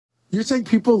You're saying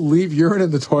people leave urine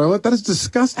in the toilet? That is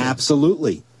disgusting.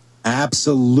 Absolutely.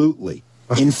 Absolutely.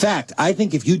 In fact, I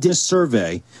think if you did a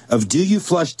survey of do you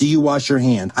flush, do you wash your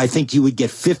hand, I think you would get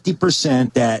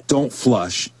 50% that don't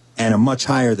flush and a much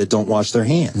higher that don't wash their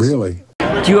hands. Really?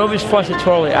 Do you always flush the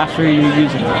toilet after you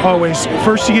use it? Always.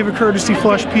 First you give a courtesy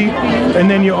flush, Pete, and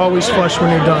then you always flush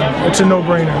when you're done. It's a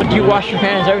no-brainer. Do you wash your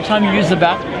hands every time you use the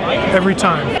bathroom? Every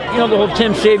time. You know the whole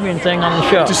Tim Sabian thing on the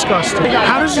show? Disgusting.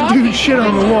 How does a dude shit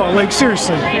on the wall? Like,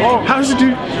 seriously. How does a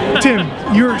dude... Tim,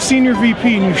 you're a senior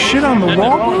VP and you shit on the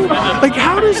wall, bro? Like,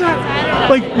 how does that...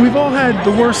 Like, we've all had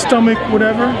the worst stomach,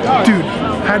 whatever. Dude,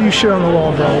 how do you shit on the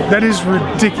wall, bro? That is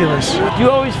ridiculous. Do you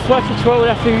always flush the toilet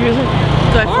after you use it?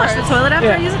 Do I flush the toilet after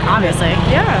I use it? Obviously.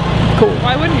 Yeah. Cool.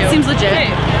 Why wouldn't you? Seems legit.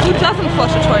 Hey, who doesn't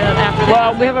flush a toilet after that?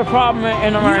 Well, we have a problem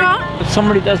in America. If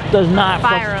somebody does not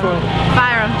flush the toilet.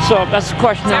 Fire them. So that's the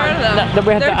question that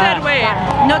we have to ask. They're dead weight.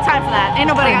 No time for that.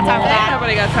 Ain't nobody got time for that. Ain't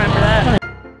nobody got time for that.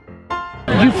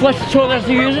 Do you flush the toilet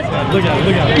after you use it?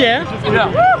 Yeah.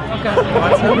 Okay.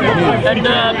 And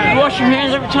you wash your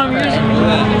hands every time you use it?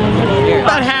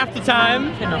 About half the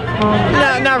time.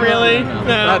 No, not really.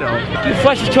 No. I don't. Do you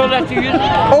flush the toilet after you use it?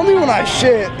 Only when I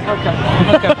shit. Okay.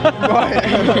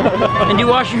 And do you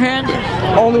wash your hands?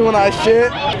 Only when I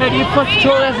shit. Hey, do you flush the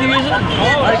toilet after you use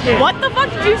it? What the fuck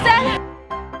did you say?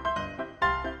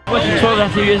 Flush the toilet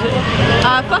after you use it?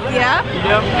 Fuck yeah.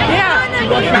 Yep. Yeah.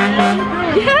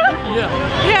 Yeah?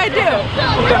 Yeah, I do.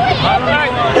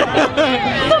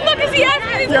 What the fuck is he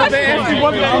asking these questions?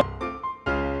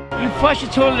 You flush the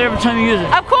toilet every time you use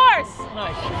it? Of course.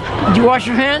 Nice. Do you wash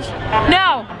your hands?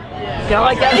 No. I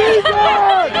like that.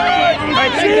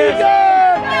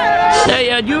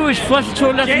 Hey, do you always flush the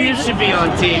toilet after you use it? Should be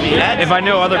on TV. If I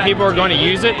know other people are going to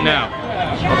use it, no.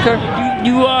 Okay. Do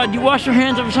you wash your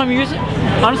hands every time you use it?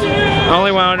 Honestly?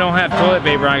 Only when I don't have toilet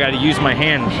paper, I got to use my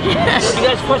hands. You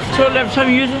guys flush the toilet every time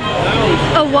you use it?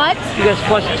 A what? You guys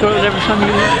flush the toilet every time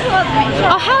you use it?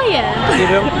 Oh, hell yeah. You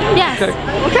do? Yes. Okay.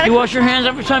 You wash your hands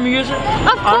every time you use it?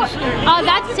 Of course. Oh,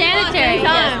 that's sanitary.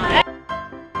 Yeah.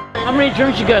 How many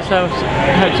drinks you guys have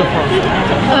had so far?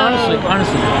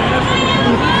 Honestly.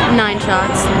 9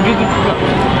 shots. You could,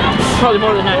 probably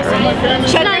more than that, right?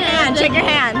 Check your hands. Check your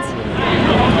hands.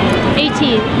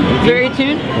 18. You're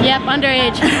 18? Yep,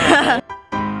 underage.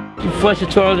 You flush the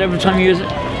toilet every time you use it?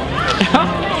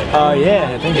 Yeah,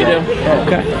 I think you do.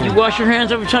 Okay. Do you wash your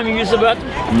hands every time you use the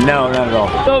bathroom? No, not at all.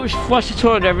 You always flush the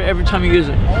toilet every time you use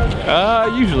it?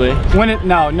 Usually.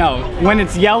 No. When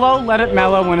it's yellow, let it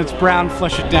mellow. When it's brown,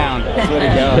 flush it down. That's what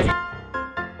it goes.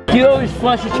 Do you always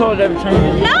flush the toilet every time you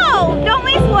use it? No! Don't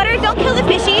waste water. Don't kill the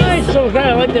fishies. Alright, so good.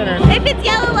 I like that. If it's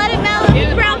yellow, let it mellow. If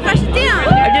it's brown, flush it down.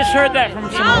 I just heard that from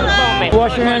someone who told me.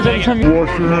 Wash your hands every time you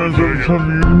wash your hands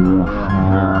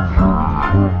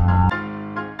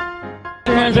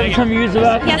every time you use the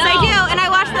bathroom? Yes, I do. And I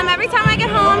wash them every time I get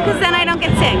home because then I don't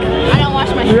get sick. I don't wash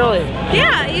my hands. Really?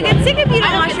 Yeah, you get sick if you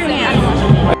don't wash your hands.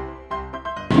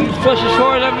 You flush the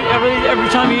toilet every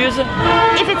time you use it?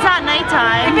 If it's not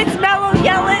nighttime. If it's mellow,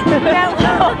 yell it.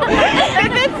 Mellow.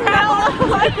 If it's mellow,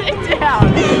 let it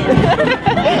down.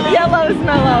 Yellow is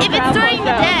mellow. If it's during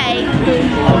the day,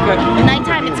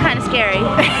 nighttime it's kind of scary.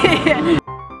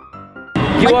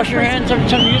 Do you wash your hands every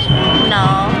time you use it?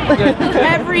 No.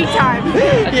 Every time.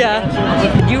 Yeah.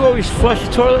 Do you always flush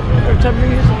the toilet every time you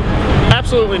use it?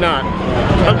 Absolutely not.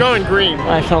 I'm going green.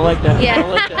 I shall like that. Yeah. I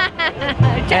like that.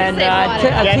 And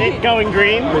Get it? Going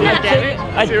green?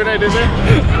 See what I did there?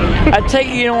 I take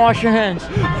it you don't wash your hands.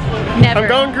 Never. I'm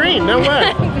going green. No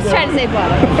way. He's trying to save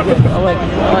water. I like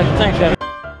it. Thanks, Adam.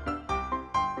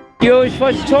 You always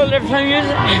flush the toilet every time you use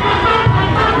it?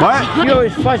 What? You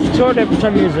always flush the toilet every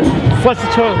time you use it. Flush the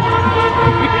toilet.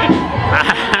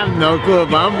 I have no clue,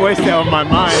 but I'm wasting on my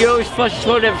mind. You always flush the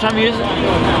toilet every time you use it?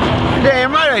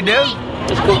 Damn right I do.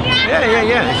 That's cool.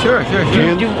 Yeah. Sure.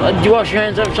 Do you wash your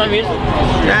hands every time you use it?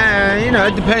 You know,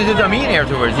 it depends if I'm eating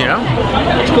afterwards, you know?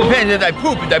 That's cool. Depends if I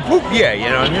poop, yeah, you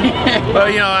know what I mean? Well,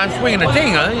 you know, I'm swinging a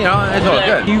thing, you know, it's all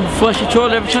good. Do you flush the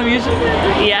toilet every time you use it?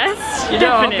 Yes, You do?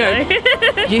 definitely.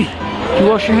 Okay. Do you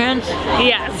wash your hands?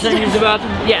 Yes. Every time you use the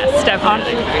bathroom? Yes,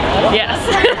 definitely. Yes.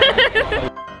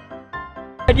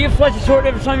 Do you flush the toilet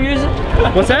every time you use it?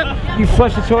 What's that? You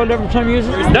flush the toilet every time you use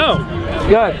it? No.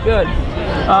 Good.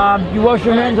 You wash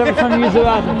your hands every time you use the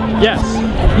bathroom? Yes.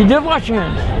 You did wash your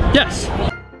hands? Yes.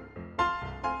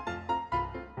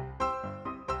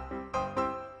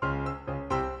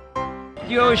 Do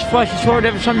you always flush the toilet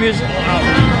every time you use it?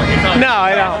 No,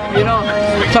 I don't. You don't.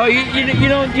 So you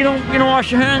don't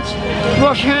wash your hands? You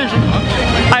wash your hands?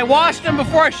 I washed them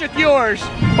before I shook yours,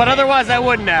 but otherwise I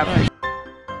wouldn't have.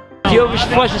 Do you always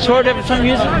flush the toilet every time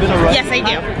you use it? Yes, I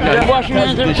do. Do you wash your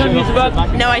hands every time you use the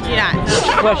bathroom? No, I do not.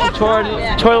 Flush the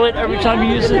toilet every time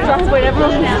you use it?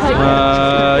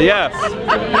 Yes.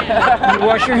 You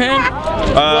wash your hand?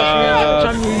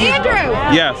 Andrew!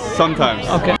 Yes, sometimes.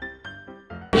 Okay.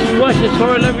 You wash the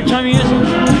toilet every time you use it?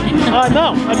 No, I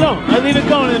don't. I leave it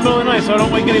going in the middle of the night so I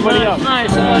don't wake anybody up.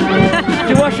 Nice.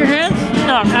 Do you wash your hands?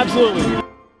 No, absolutely.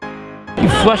 You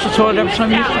flush the toilet every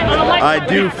time you use it? I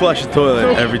do flush the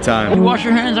toilet every time. You wash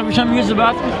your hands every time you use the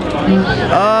bathroom?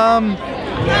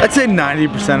 I'd say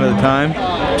 90% of the time.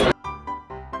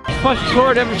 You flush the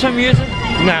toilet every time you use it?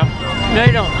 No. No,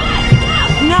 you don't.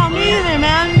 No, me either,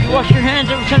 man. You wash your hands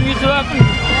every time you use the bathroom?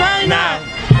 Probably not.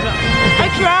 I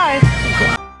try.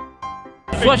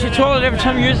 Flush the toilet every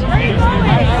time you use it?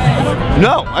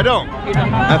 No, I don't.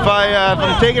 If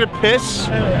I'm taking a piss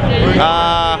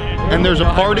and there's a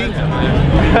party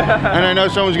and I know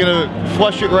someone's gonna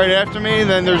flush it right after me,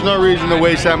 then there's no reason to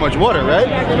waste that much water,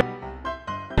 right?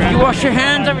 You wash your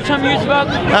hands every time you use the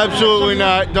bathroom? Absolutely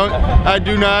not. I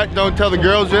do not. Don't tell the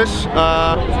girls this.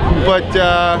 But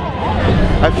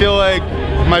I feel like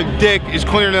my dick is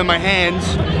cleaner than my hands,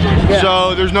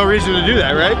 so there's no reason to do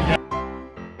that, right?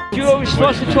 Do you always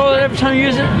flush the toilet every time you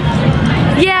use it?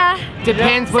 Yeah.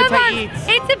 Depends what Sometimes I eat.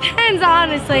 it depends,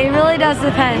 honestly. It really does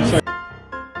depend.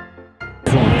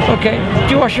 Okay.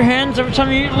 Do you wash your hands every time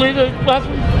you leave the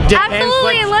bathroom?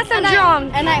 Absolutely, unless I'm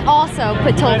drunk. And I also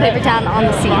put toilet paper down on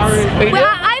the seats. Well,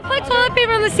 I put toilet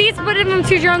paper on the seats, but if I'm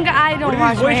too drunk, I don't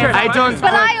wash my hands. I don't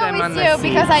But put I them on always the do seats.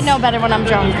 because I know better when I'm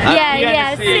drunk.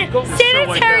 Yeah.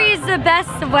 Sanitary is the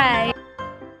best way.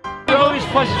 You always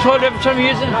flush the toilet every time you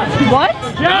use it? What?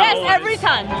 Yes, every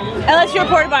time. Unless you're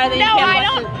porta potty, then you can't I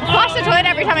don't flush the toilet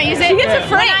every time I use it. She gets it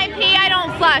free. When I pee, I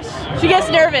don't flush. She gets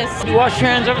nervous. You wash your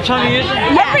hands every time you use it?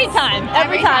 Every time.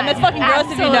 Every time. That's fucking gross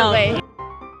if you don't. Absolutely.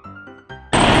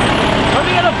 Let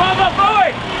me get a pop-up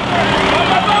board!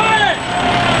 Pop-up board!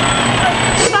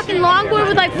 Fucking longboard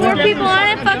with like 4 people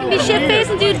on it, fucking be shit-faced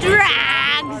and do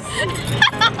drags.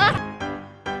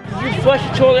 You flush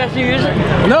the toilet after you use it?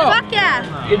 No. Fuck yeah.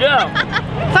 You do?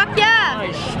 Fuck yeah.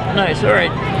 Nice, all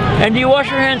right. And do you wash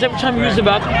your hands every time you use the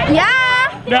bathroom? Yeah.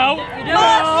 No. You do?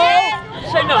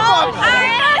 Say no.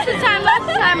 Most of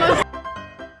the time.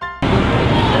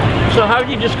 So how would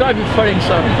you describe your fighting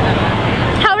style?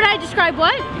 How would I describe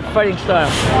what? Your fighting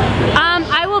style.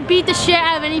 I will beat the shit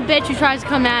out of any bitch who tries to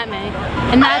come at me.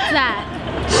 And that's that.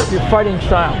 Your fighting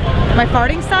style. My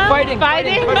farting style? Fighting.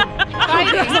 Fighting?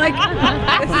 Like,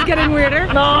 this is getting weirder.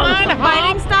 No.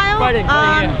 Fighting style? Fighting,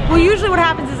 yeah. Well, usually what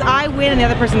happens is I win and the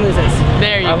other person loses.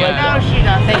 There you go. No, she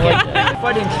doesn't. Thank you.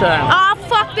 Fighting style. I'll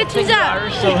fuck bitches up.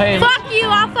 Irish, so hey. Fuck you,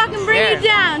 I'll fucking bring you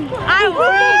down. I will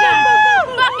bring you down.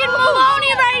 Fucking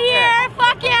Maloney right here.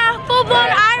 Fuck yeah, full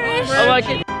blown Irish. I like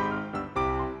it.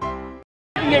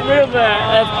 Get rid of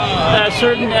a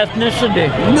certain ethnicity.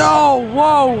 No,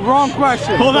 whoa, wrong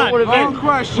question. Hold on. Wrong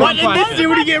question. What ethnicity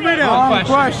would he get rid of? Wrong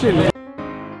question.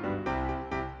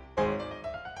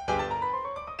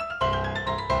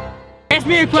 Ask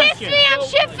me a question. Kiss me, I'm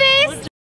shit-faced.